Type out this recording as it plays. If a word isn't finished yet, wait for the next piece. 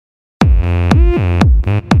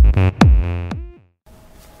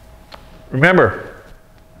Remember,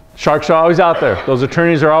 sharks are always out there. Those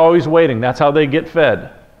attorneys are always waiting. That's how they get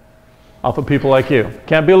fed, off of people like you.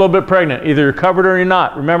 Can't be a little bit pregnant. Either you're covered or you're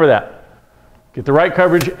not. Remember that. Get the right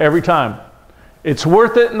coverage every time. It's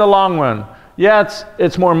worth it in the long run. Yeah,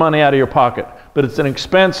 it's more money out of your pocket, but it's an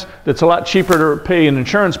expense that's a lot cheaper to pay an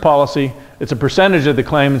insurance policy. It's a percentage of the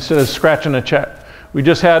claim instead of scratching a check. We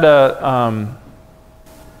just had an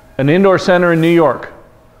indoor center in New York,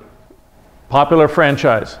 popular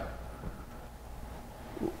franchise.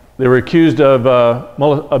 They were accused of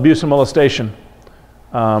abuse and molestation.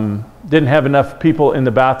 Didn't have enough people in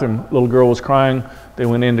the bathroom. Little girl was crying. They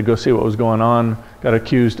went in to go see what was going on. Got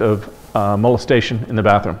accused of molestation in the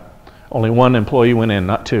bathroom. Only one employee went in,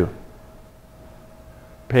 not two.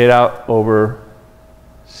 Paid out over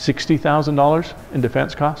 $60,000 in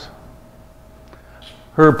defense costs.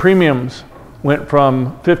 Her premiums went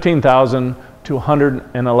from $15,000 to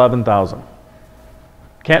 $111,000.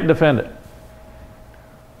 Can't defend it.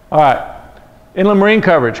 All right. Inland marine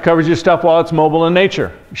coverage covers your stuff while it's mobile in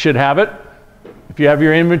nature. You should have it. If you have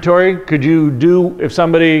your inventory, could you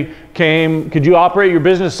operate your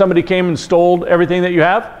business if somebody came and stole everything that you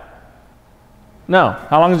have? No.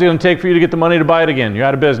 How long is it going to take for you to get the money to buy it again? You're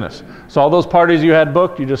out of business. So all those parties you had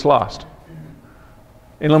booked, you just lost.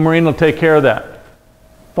 Inland marine will take care of that.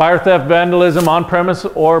 Fire, theft, vandalism on premise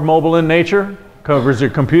or mobile in nature covers your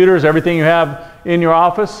computers, everything you have in your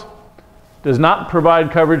office. Does not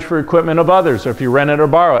provide coverage for equipment of others, or if you rent it or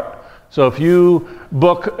borrow it. So if you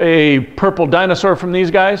book a purple dinosaur from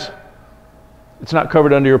these guys, it's not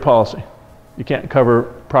covered under your policy. You can't cover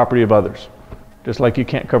property of others, just like you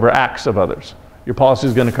can't cover acts of others. Your policy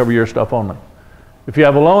is going to cover your stuff only. If you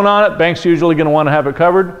have a loan on it, bank's usually going to want to have it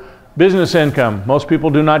covered. Business income, most people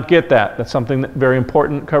do not get that. That's something that very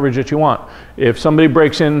important coverage that you want. If somebody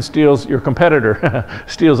breaks in and steals, your competitor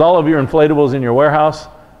steals all of your inflatables in your warehouse,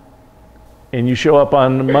 and you show up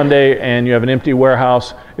on Monday and you have an empty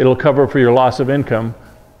warehouse, it'll cover for your loss of income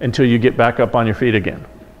until you get back up on your feet again.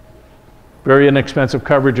 Very inexpensive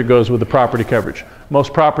coverage. It goes with the property coverage.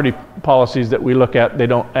 Most property policies that we look at, they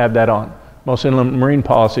don't add that on. Most inland marine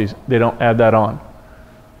policies, they don't add that on.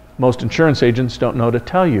 Most insurance agents don't know to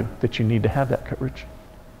tell you that you need to have that coverage.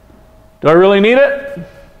 Do I really need it?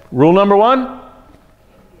 Rule number one,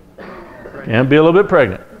 can't be a little bit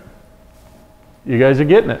pregnant. You guys are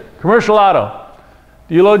getting it. Commercial auto.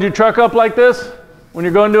 Do you load your truck up like this when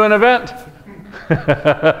you're going to an event?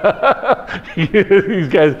 These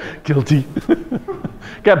guys, guilty.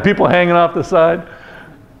 Got people hanging off the side.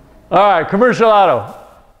 All right, commercial auto.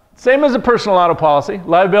 Same as a personal auto policy.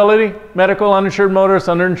 Liability, medical, uninsured motorists,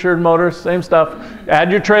 underinsured motorists, same stuff. Add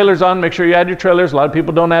your trailers on. Make sure you add your trailers. A lot of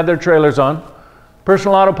people don't add their trailers on.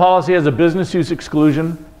 Personal auto policy has a business use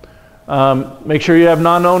exclusion. Make sure you have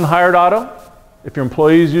non-owned hired auto. If your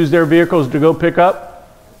employees use their vehicles to go pick up,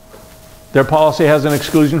 their policy has an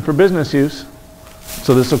exclusion for business use.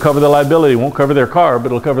 So this will cover the liability. It won't cover their car, but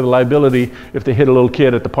it'll cover the liability if they hit a little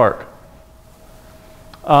kid at the park.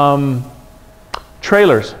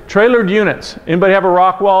 Trailers, trailered units. Anybody have a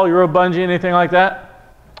rock wall, Euro bungee, anything like that?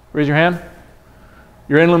 Raise your hand.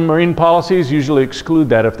 Your inland marine policies usually exclude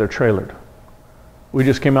that if they're trailered. We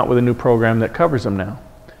just came out with a new program that covers them now,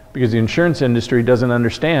 because the insurance industry doesn't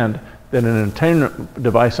understand that an entertainment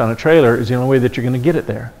device on a trailer is the only way that you're going to get it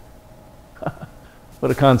there.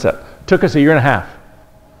 What a concept. Took us 1.5 years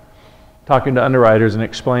talking to underwriters and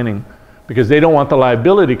explaining, because they don't want the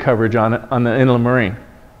liability coverage on it on the inland marine,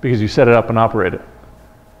 because you set it up and operate it.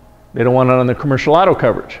 They don't want it on the commercial auto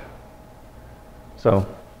coverage. So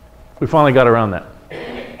we finally got around that.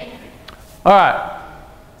 All right.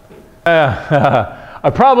 I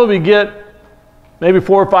probably get maybe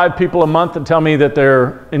 4 or 5 people a month that tell me that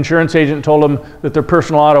their insurance agent told them that their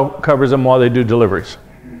personal auto covers them while they do deliveries.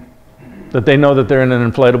 That they know that they're in an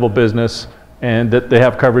inflatable business and that they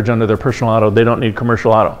have coverage under their personal auto. They don't need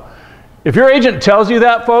commercial auto. If your agent tells you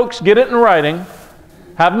that, folks, get it in writing,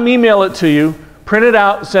 have them email it to you, print it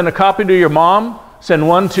out, send a copy to your mom, send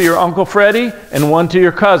one to your Uncle Freddie, and one to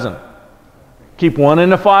your cousin. Keep one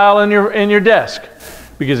in a file in your desk,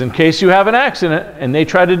 because in case you have an accident and they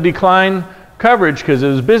try to decline coverage because it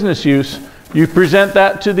was business use, you present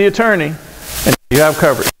that to the attorney and you have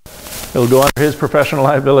coverage. It'll go under his professional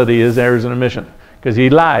liability, his errors and omission, because he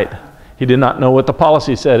lied. He did not know what the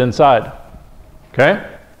policy said inside.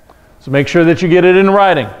 Okay? So make sure that you get it in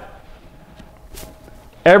writing.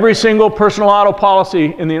 Every single personal auto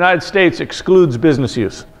policy in the United States excludes business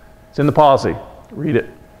use. It's in the policy. Read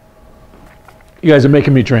it. You guys are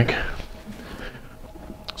making me drink.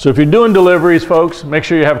 So if you're doing deliveries, folks, make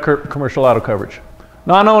sure you have commercial auto coverage.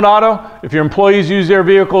 Non-owned auto, if your employees use their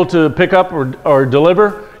vehicle to pick up or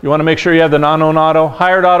deliver, You want to make sure you have the non-owned auto.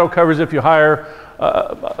 Hired auto covers if you hire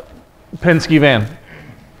a Penske van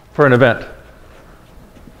for an event.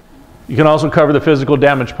 You can also cover the physical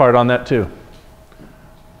damage part on that too.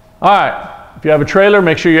 All right, if you have a trailer,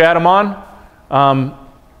 make sure you add them on.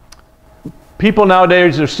 People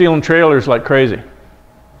nowadays are stealing trailers like crazy. Do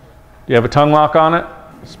you have a tongue lock on it?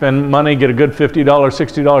 Spend money, get a good $50,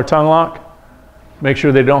 $60 tongue lock. Make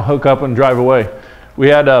sure they don't hook up and drive away. We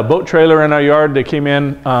had a boat trailer in our yard. They came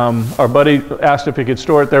in. Our buddy asked if he could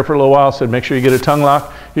store it there for a little while. Said, make sure you get a tongue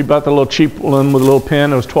lock. He bought the little cheap one with a little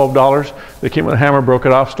pin. It was $12. They came with a hammer, broke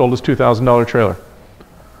it off, stole his $2,000 trailer.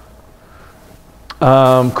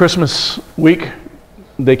 Christmas week,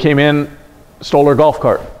 they came in, stole our golf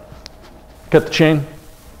cart. Cut the chain,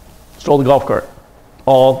 stole the golf cart.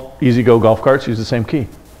 All easy-go golf carts use the same key.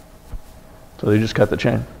 So they just cut the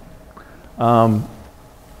chain.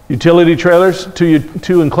 Utility trailers,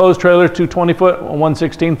 two enclosed trailers, two 20-foot, one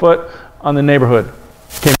 16-foot on the neighborhood.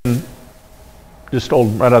 Came in, just stole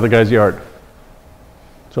right out of the guy's yard.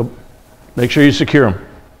 So make sure you secure them.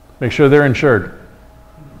 Make sure they're insured.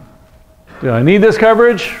 Do I need this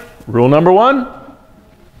coverage? Rule number one,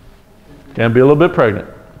 can be a little bit pregnant.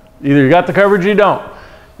 Either you got the coverage or you don't.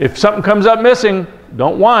 If something comes up missing,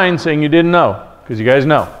 don't whine saying you didn't know, because you guys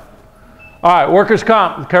know. All right, workers'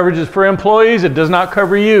 comp, the coverage is for employees. It does not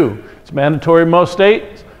cover you. It's mandatory in most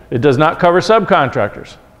states. It does not cover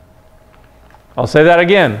subcontractors. I'll say that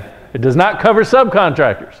again. It does not cover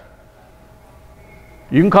subcontractors.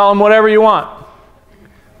 You can call them whatever you want.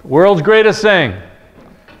 World's greatest saying.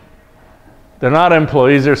 They're not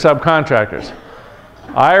employees, they're subcontractors.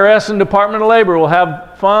 IRS and Department of Labor will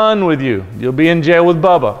have fun with you. You'll be in jail with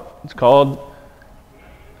Bubba. It's called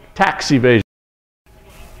tax evasion.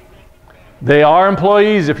 They are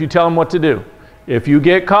employees if you tell them what to do. If you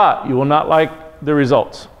get caught, you will not like the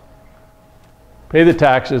results. Pay the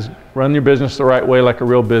taxes, run your business the right way like a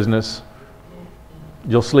real business.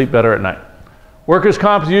 You'll sleep better at night. Workers'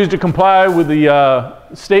 comp is used to comply with the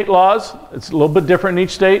state laws. It's a little bit different in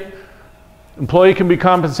each state. Employee can be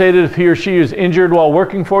compensated if he or she is injured while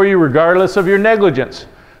working for you, regardless of your negligence.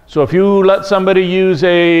 So if you let somebody use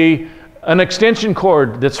an extension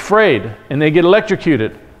cord that's frayed and they get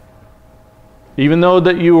electrocuted, even though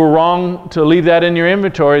that you were wrong to leave that in your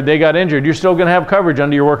inventory, they got injured, you're still going to have coverage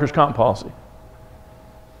under your workers' comp policy.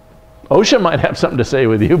 OSHA might have something to say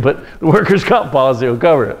with you, but the workers' comp policy will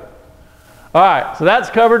cover it. All right, so that's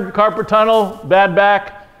covered. Carpal tunnel, bad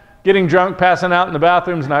back, getting drunk, passing out in the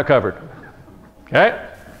bathrooms, not covered. Okay?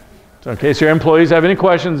 So in case your employees have any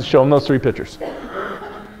questions, show them those 3 pictures.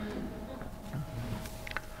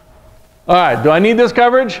 All right, do I need this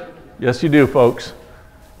coverage? Yes, you do, folks.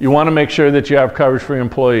 You want to make sure that you have coverage for your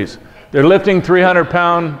employees. They're lifting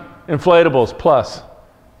 300-pound inflatables plus.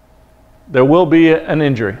 There will be an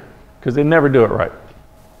injury because they never do it right.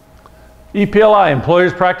 EPLI,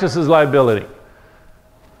 Employers Practices Liability.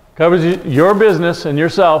 Covers your business and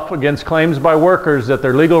yourself against claims by workers that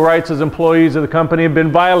their legal rights as employees of the company have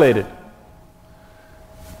been violated.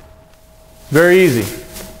 Very easy.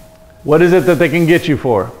 What is it that they can get you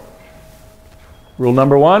for? Rule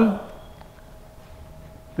number 1.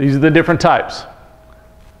 These are the different types.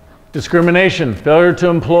 Discrimination, failure to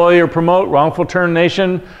employ or promote, wrongful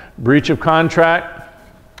termination, breach of contract,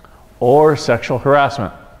 or sexual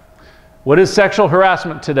harassment. What is sexual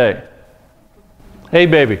harassment today? Hey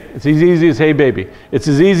baby. It's as easy as hey baby. It's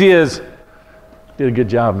as easy as, did a good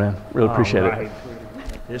job, man. Really appreciate it.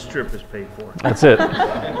 This trip is paid for. That's it.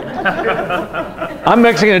 I'm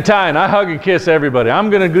Mexican Italian. I hug and kiss everybody. I'm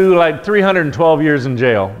going to do like 312 years in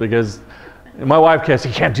jail because my wife says,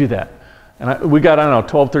 you can't do that. And we got, I don't know,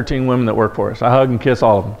 12, 13 women that work for us. I hug and kiss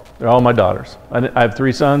all of them. They're all my daughters. I have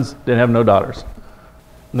 3 sons, didn't have no daughters.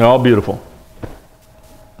 And they're all beautiful.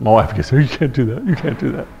 My wife goes, oh, you can't do that. You can't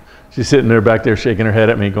do that. She's sitting there back there shaking her head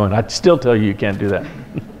at me going, I'd still tell you you can't do that.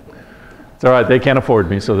 It's all right. They can't afford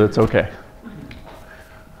me, so that's okay.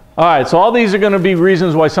 All right, so all these are going to be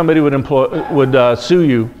reasons why somebody would sue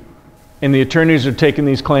you, and the attorneys are taking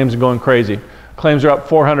these claims and going crazy. Claims are up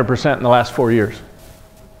 400% in the last 4 years.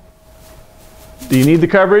 Do you need the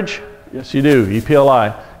coverage? Yes, you do.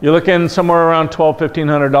 EPLI. You're looking somewhere around $1,200,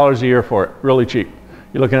 $1,500 a year for it. Really cheap.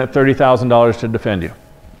 You're looking at $30,000 to defend you.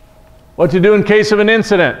 What to do in case of an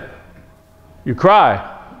incident? You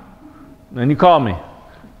cry. Then you call me.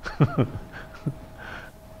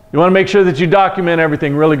 You want to make sure that you document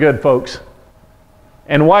everything really good, folks.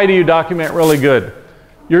 And why do you document really good?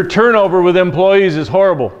 Your turnover with employees is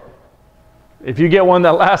horrible. If you get one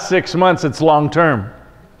that lasts 6 months, it's long term.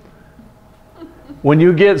 When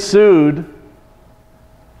you get sued,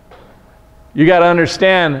 You got to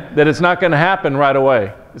understand that it's not going to happen right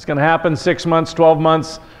away. It's going to happen 6 months, 12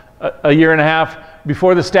 months, a year and a half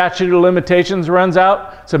before the statute of limitations runs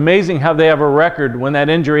out. It's amazing how they have a record when that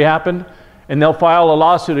injury happened, and they'll file a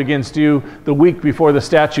lawsuit against you the week before the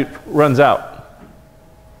statute runs out.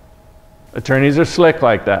 Attorneys are slick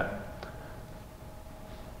like that.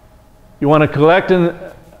 You want to collect and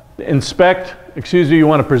inspect, you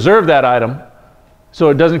want to preserve that item so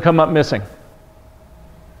it doesn't come up missing.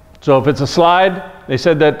 So if it's a slide, they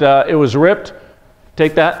said that it was ripped,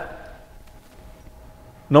 take that.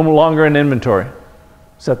 No longer in inventory.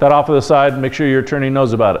 Set that off to the side and make sure your attorney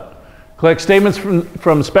knows about it. Collect statements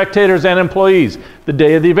from spectators and employees the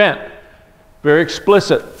day of the event. Very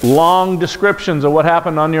explicit, long descriptions of what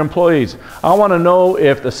happened on your employees. I want to know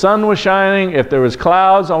if the sun was shining, if there was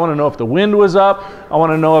clouds. I want to know if the wind was up. I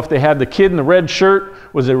want to know if they had the kid in the red shirt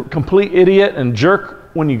was a complete idiot and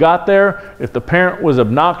jerk when you got there, if the parent was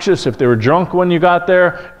obnoxious, if they were drunk when you got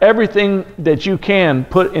there. Everything that you can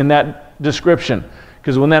put in that description.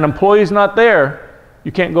 Because when that employee's not there,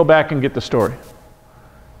 you can't go back and get the story.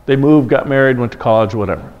 They moved, got married, went to college,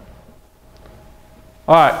 whatever.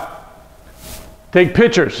 All right. Take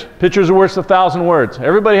pictures. Pictures are worth 1,000 words.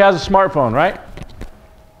 Everybody has a smartphone, right?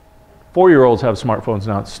 4-year-olds have smartphones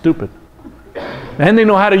now. It's stupid. And they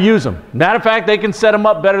know how to use them. Matter of fact, they can set them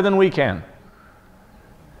up better than we can.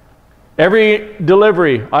 Every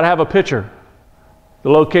delivery ought to have a picture. The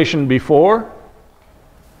location before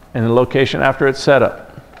and the location after it's set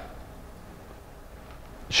up.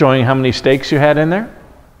 Showing how many steaks you had in there.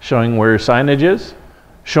 Showing where your signage is.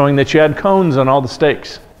 Showing that you had cones on all the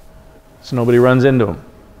steaks, so nobody runs into them.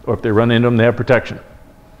 Or if they run into them, they have protection.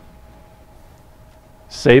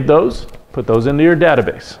 Save those, put those into your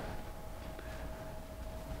database.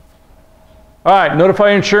 All right, notify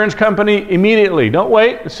your insurance company immediately. Don't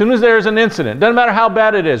wait. As soon as there's an incident, doesn't matter how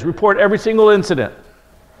bad it is, report every single incident.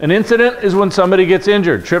 An incident is when somebody gets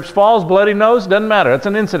injured. Trips, falls, bloody nose, doesn't matter. That's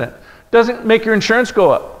an incident. Doesn't make your insurance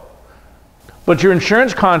go up. But your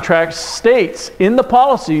insurance contract states in the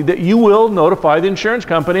policy that you will notify the insurance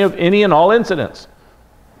company of any and all incidents.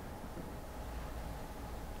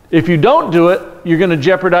 If you don't do it, you're going to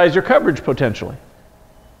jeopardize your coverage potentially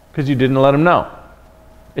because you didn't let them know,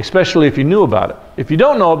 especially if you knew about it. If you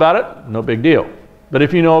don't know about it, no big deal. But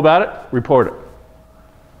if you know about it, report it.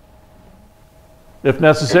 If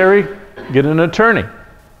necessary, get an attorney.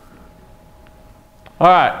 All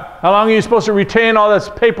right, how long are you supposed to retain all this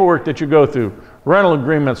paperwork that you go through? Rental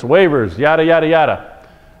agreements, waivers, yada, yada, yada.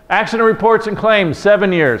 Accident reports and claims,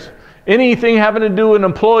 7 years. Anything having to do with an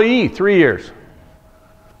employee, 3 years.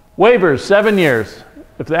 Waivers, 7 years.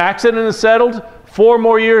 If the accident is settled, 4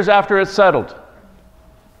 more years after it's settled.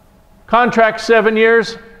 Contract, 7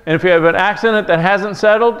 years. And if you have an accident that hasn't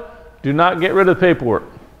settled, do not get rid of the paperwork.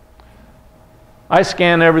 I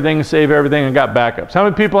scan everything, save everything, and got backups. How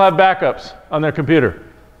many people have backups on their computer?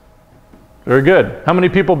 Very good. How many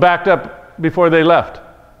people backed up before they left?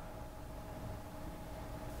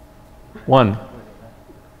 1.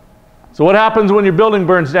 So what happens when your building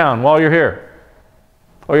burns down while you're here?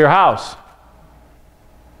 Or your house?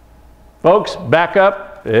 Folks, back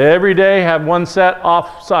up every day, have 1 set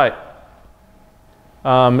off site.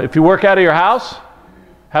 If you work out of your house,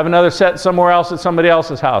 have another set somewhere else at somebody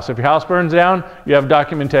else's house. If your house burns down, you have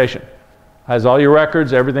documentation. Has all your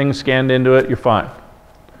records, everything scanned into it, you're fine.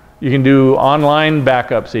 You can do online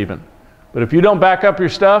backups even. But if you don't back up your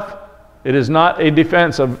stuff, it is not a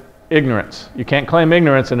defense of ignorance. You can't claim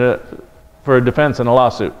ignorance for a defense in a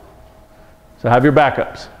lawsuit. So have your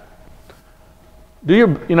backups. We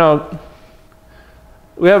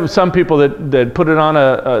have some people that put it on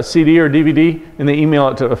a CD or DVD and they email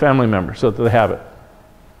it to a family member so that they have it.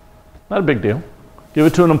 Not a big deal. Give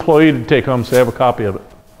it to an employee to take home so they have a copy of it.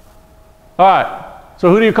 All right. So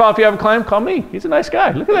who do you call if you have a claim? Call me. He's a nice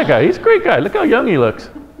guy. Look at that guy. He's a great guy. Look how young he looks.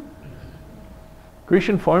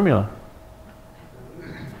 Grecian formula.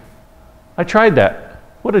 I tried that.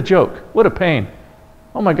 What a joke. What a pain.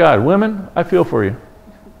 Oh my God. Women, I feel for you.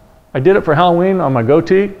 I did it for Halloween on my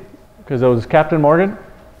goatee because I was Captain Morgan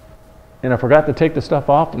and I forgot to take the stuff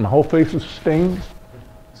off and my whole face was stained.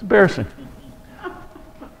 It's embarrassing.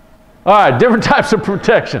 All right, different types of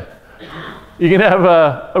protection. You can have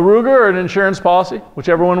a Ruger or an insurance policy,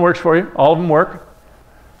 whichever one works for you. All of them work.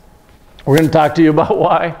 We're going to talk to you about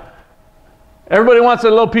why. Everybody wants a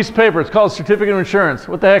little piece of paper. It's called a certificate of insurance.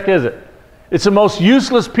 What the heck is it? It's the most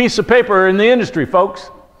useless piece of paper in the industry, folks.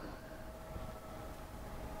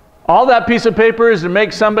 All that piece of paper is to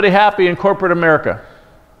make somebody happy in corporate America.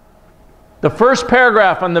 The first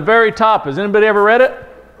paragraph on the very top, has anybody ever read it?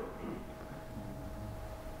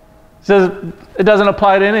 It says it doesn't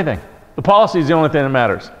apply to anything. The policy is the only thing that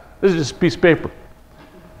matters. This is just a piece of paper.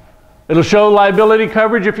 It'll show liability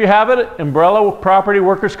coverage if you have it, umbrella, property,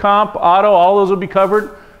 workers' comp, auto, all those will be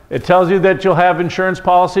covered. It tells you that you'll have insurance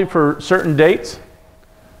policy for certain dates.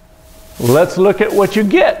 Let's look at what you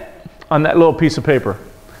get on that little piece of paper.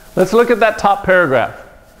 Let's look at that top paragraph.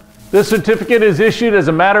 This certificate is issued as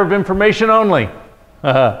a matter of information only.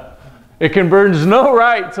 It confers no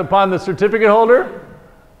rights upon the certificate holder.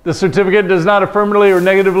 The certificate does not affirmatively or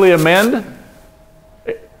negatively amend,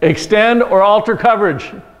 extend, or alter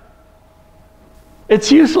coverage.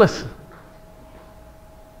 It's useless.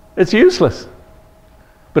 It's useless.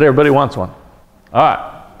 But everybody wants one. All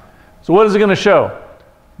right. So what is it going to show?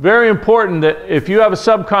 Very important that if you have a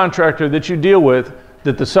subcontractor that you deal with,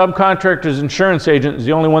 that the subcontractor's insurance agent is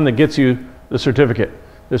the only one that gets you the certificate.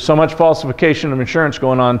 There's so much falsification of insurance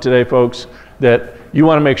going on today, folks, that you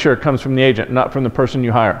want to make sure it comes from the agent, not from the person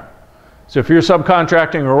you hire. So if you're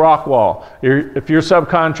subcontracting a rock wall, if you're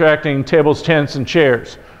subcontracting tables, tents, and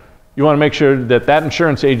chairs, you want to make sure that that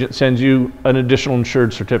insurance agent sends you an additional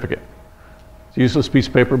insured certificate. It's a useless piece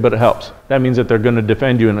of paper, but it helps. That means that they're going to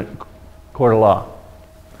defend you in a court of law.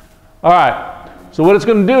 All right, so what it's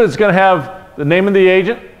going to do is it's going to have the name of the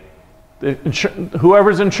agent,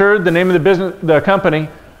 whoever's insured, the name of the business, the company.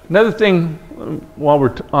 Another thing while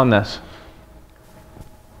we're on this.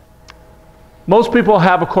 Most people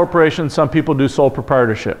have a corporation, some people do sole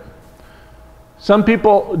proprietorship. Some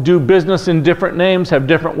people do business in different names, have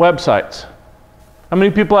different websites. How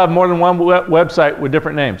many people have more than one website with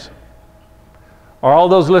different names? Are all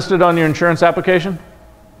those listed on your insurance application?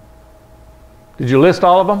 Did you list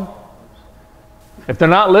all of them? If they're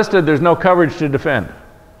not listed, there's no coverage to defend.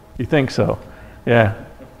 You think so? Yeah.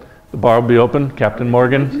 The bar will be open, Captain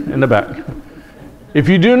Morgan in the back. If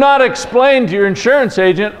you do not explain to your insurance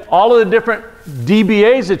agent all of the different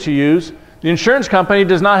DBAs that you use, the insurance company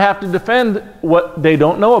does not have to defend what they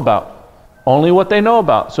don't know about, only what they know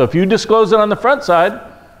about. So if you disclose it on the front side,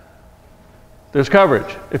 there's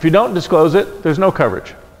coverage. If you don't disclose it, there's no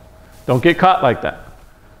coverage. Don't get caught like that.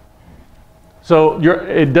 So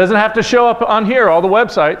it doesn't have to show up on here, all the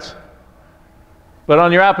websites, but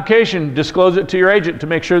on your application, disclose it to your agent to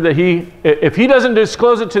make sure that if he doesn't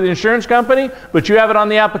disclose it to the insurance company, but you have it on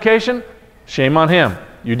the application, shame on him.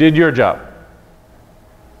 You did your job.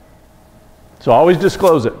 So always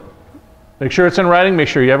disclose it. Make sure it's in writing. Make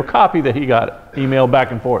sure you have a copy that he got it. Email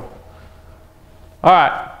back and forth. All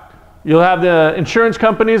right. You'll have the insurance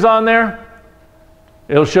companies on there.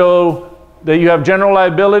 It'll show that you have general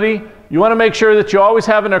liability. You want to make sure that you always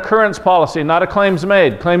have an occurrence policy, not a claims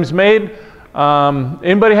made. Claims made,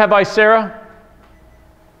 anybody have ICERA?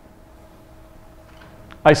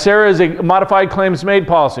 ICERA is a modified claims made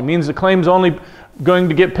policy. It means the claim's only going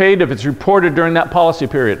to get paid if it's reported during that policy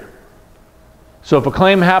period. So if a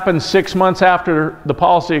claim happens 6 months after the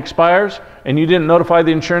policy expires and you didn't notify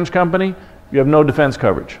the insurance company, you have no defense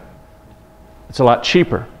coverage. It's a lot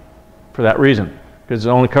cheaper for that reason, because it's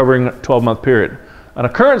only covering a 12-month period. An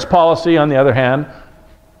occurrence policy, on the other hand,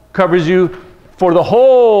 covers you for the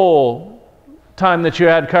whole time that you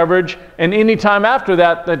had coverage and any time after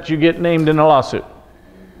that that you get named in a lawsuit,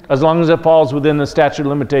 as long as it falls within the statute of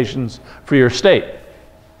limitations for your state.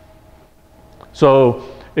 So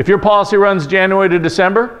if your policy runs January to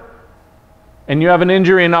December and you have an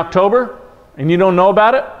injury in October and you don't know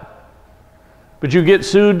about it, but you get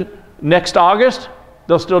sued next August,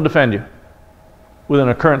 they'll still defend you with an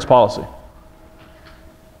occurrence policy.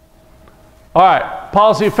 All right,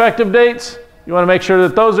 policy effective dates. You want to make sure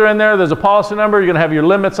that those are in there. There's a policy number. You're going to have your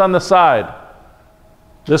limits on the side.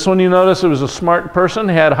 This one, you notice it was a smart person.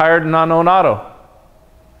 He had hired and non-owned auto.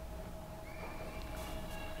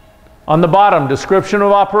 On the bottom, description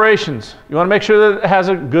of operations. You want to make sure that it has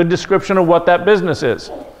a good description of what that business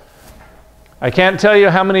is. I can't tell you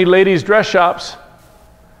how many ladies' dress shops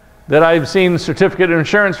that I've seen certificate of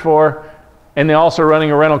insurance for, and they're also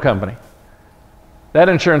running a rental company. That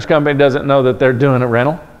insurance company doesn't know that they're doing a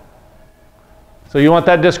rental. So you want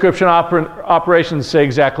that description of operations to say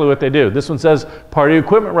exactly what they do. This one says party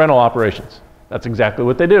equipment rental operations. That's exactly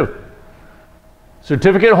what they do.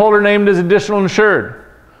 Certificate holder named as additional insured.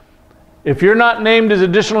 If you're not named as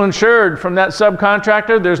additional insured from that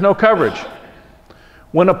subcontractor, there's no coverage.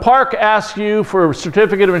 When a park asks you for a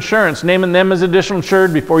certificate of insurance, naming them as additional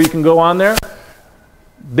insured before you can go on there,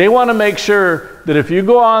 they want to make sure that if you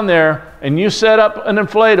go on there and you set up an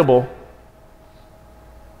inflatable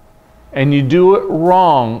and you do it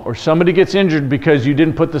wrong, or somebody gets injured because you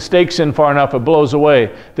didn't put the stakes in far enough, it blows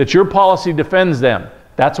away, that your policy defends them.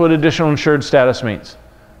 That's what additional insured status means.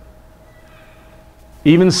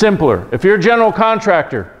 Even simpler, if you're a general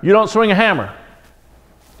contractor, you don't swing a hammer.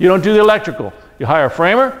 You don't do the electrical. You hire a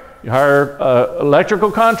framer, you hire an electrical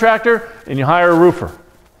contractor, and you hire a roofer.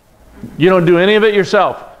 You don't do any of it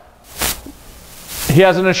yourself. He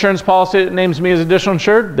has an insurance policy that names me as additional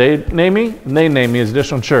insured. They name me, and they name me as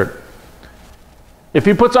additional insured. If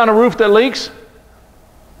he puts on a roof that leaks,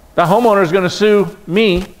 the homeowner is going to sue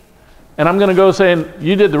me, and I'm going to go saying,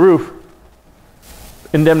 you did the roof,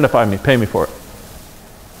 indemnify me, pay me for it.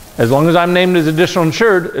 As long as I'm named as additional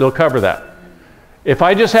insured, it'll cover that. If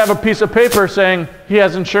I just have a piece of paper saying he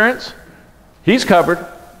has insurance, he's covered,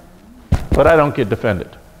 but I don't get defended.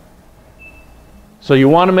 So you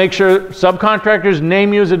want to make sure subcontractors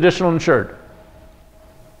name you as additional insured.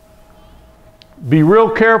 Be real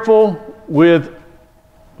careful with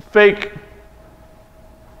fake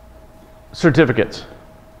certificates.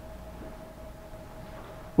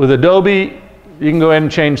 With Adobe, you can go ahead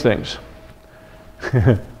and change things.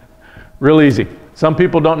 Real easy. Some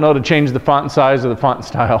people don't know to change the font size or the font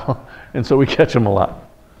style, and so we catch them a lot.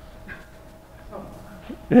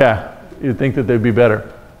 Yeah, you'd think that they'd be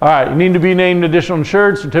better. All right, you need to be named additional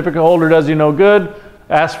insured. Certificate holder does you no good.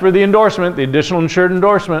 Ask for the endorsement, the additional insured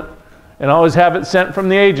endorsement, and always have it sent from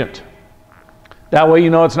the agent. That way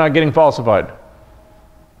you know it's not getting falsified.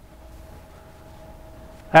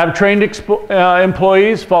 Have trained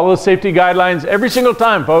employees follow the safety guidelines every single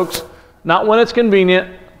time, folks. Not when it's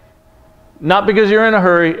convenient, not because you're in a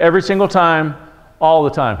hurry, every single time, all the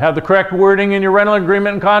time. Have the correct wording in your rental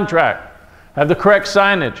agreement and contract. Have the correct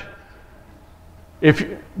signage.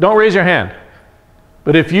 Don't raise your hand,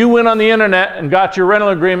 but if you went on the internet and got your rental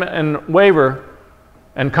agreement and waiver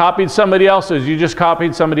and copied somebody else's, you just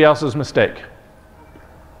copied somebody else's mistake.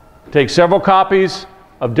 Take several copies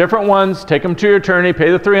of different ones, take them to your attorney,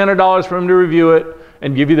 pay the $300 for him to review it,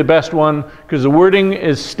 and give you the best one, because the wording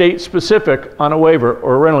is state specific on a waiver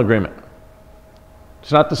or a rental agreement.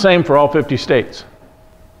 It's not the same for all 50 states.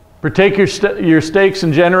 Protect your stakes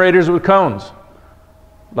and generators with cones.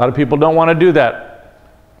 A lot of people don't want to do that.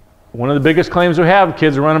 One of the biggest claims we have,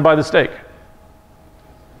 kids are running by the stake.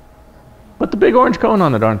 Put the big orange cone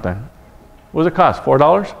on the darn thing. What does it cost,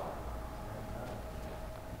 $4?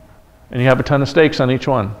 And you have a ton of stakes on each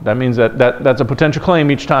one. That means that's a potential claim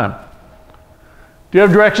each time. Do you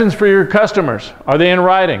have directions for your customers? Are they in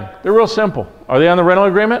writing? They're real simple. Are they on the rental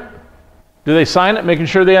agreement? Do they sign it, making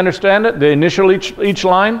sure they understand it? They initial each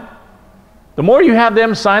line? The more you have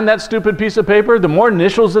them sign that stupid piece of paper, the more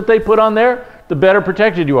initials that they put on there, the better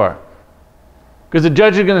protected you are. Because the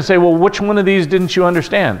judge is going to say, well, which one of these didn't you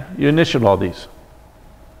understand? You initialed all these.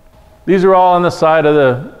 These are all on the side of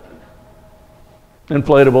the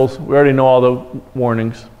inflatables. We already know all the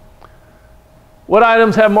warnings. What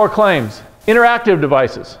items have more claims? Interactive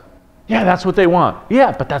devices. Yeah, that's what they want.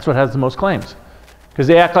 Yeah, but that's what has the most claims. Because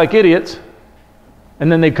they act like idiots,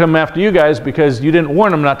 and then they come after you guys because you didn't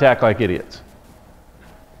warn them not to act like idiots.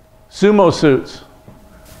 Sumo suits.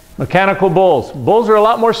 Mechanical bulls. Bulls are a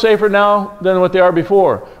lot more safer now than what they are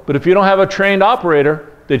before. But if you don't have a trained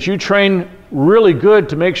operator that you train really good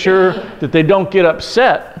to make sure that they don't get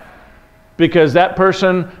upset because that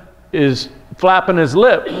person is flapping his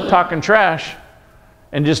lip, talking trash,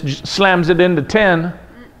 and just slams it into 10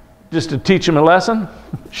 just to teach him a lesson,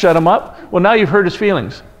 shut him up. Well, now you've hurt his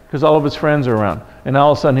feelings because all of his friends are around. And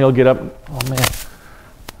all of a sudden he'll get up, oh man,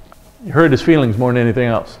 you hurt his feelings more than anything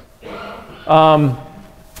else.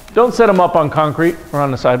 Don't set them up on concrete or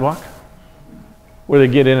on the sidewalk where they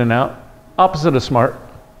get in and out. Opposite of smart.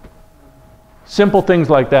 Simple things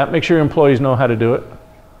like that. Make sure your employees know how to do it.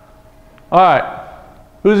 All right,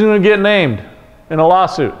 who's going to get named in a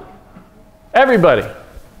lawsuit? Everybody.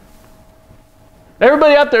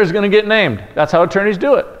 Everybody out there is going to get named. That's how attorneys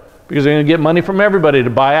do it, because they're going to get money from everybody to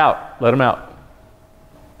buy out, let them out.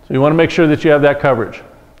 So you want to make sure that you have that coverage.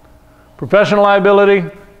 Professional liability,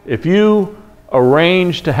 if you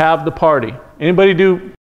arrange to have the party.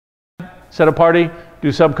 Anybody set a party, do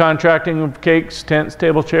subcontracting of cakes, tents,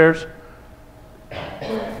 table chairs?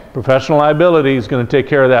 Professional liability is going to take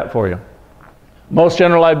care of that for you. Most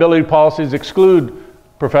general liability policies exclude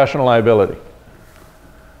professional liability.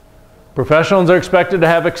 Professionals are expected to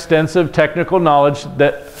have extensive technical knowledge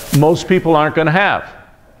that most people aren't going to have.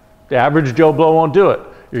 The average Joe Blow won't do it.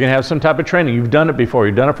 You're going to have some type of training. You've done it before.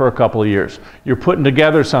 You've done it for a couple of years. You're putting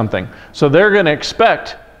together something. So they're going to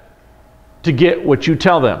expect to get what you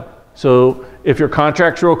tell them. So if your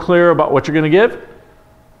contract's real clear about what you're going to give,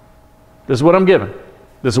 this is what I'm giving.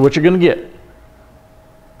 This is what you're going to get.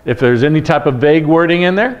 If there's any type of vague wording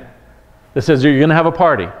in there that says you're going to have a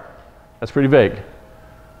party, that's pretty vague.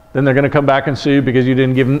 Then they're going to come back and sue you because you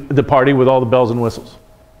didn't give them the party with all the bells and whistles.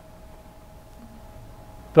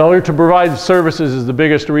 Failure to provide services is the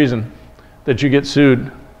biggest reason that you get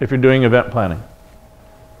sued if you're doing event planning.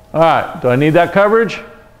 All right, do I need that coverage?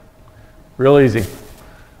 Real easy.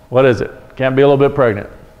 What is it? Can't be a little bit pregnant.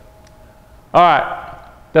 All right,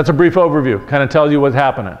 that's a brief overview. Kind of tells you what's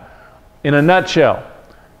happening. In a nutshell,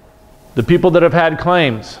 the people that have had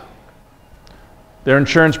claims, their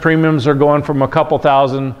insurance premiums are going from a couple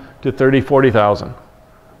thousand to 30, 40,000.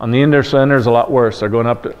 On the inner center is a lot worse. They're going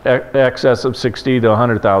up to excess of 60 to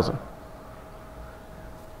 100,000.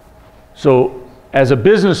 So as a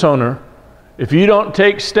business owner, if you don't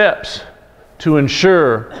take steps to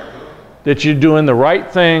ensure that you're doing the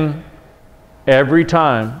right thing every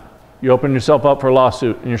time, you open yourself up for a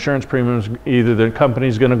lawsuit, and your insurance premiums, either the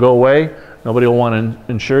company's going to go away, nobody will want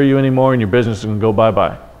to insure you anymore, and your business is going to go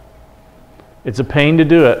bye-bye. It's a pain to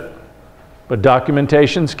do it, but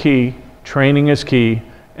documentation's key, training is key,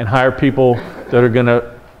 and hire people that are going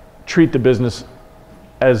to treat the business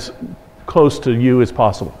as close to you as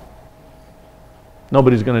possible.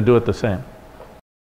 Nobody's going to do it the same.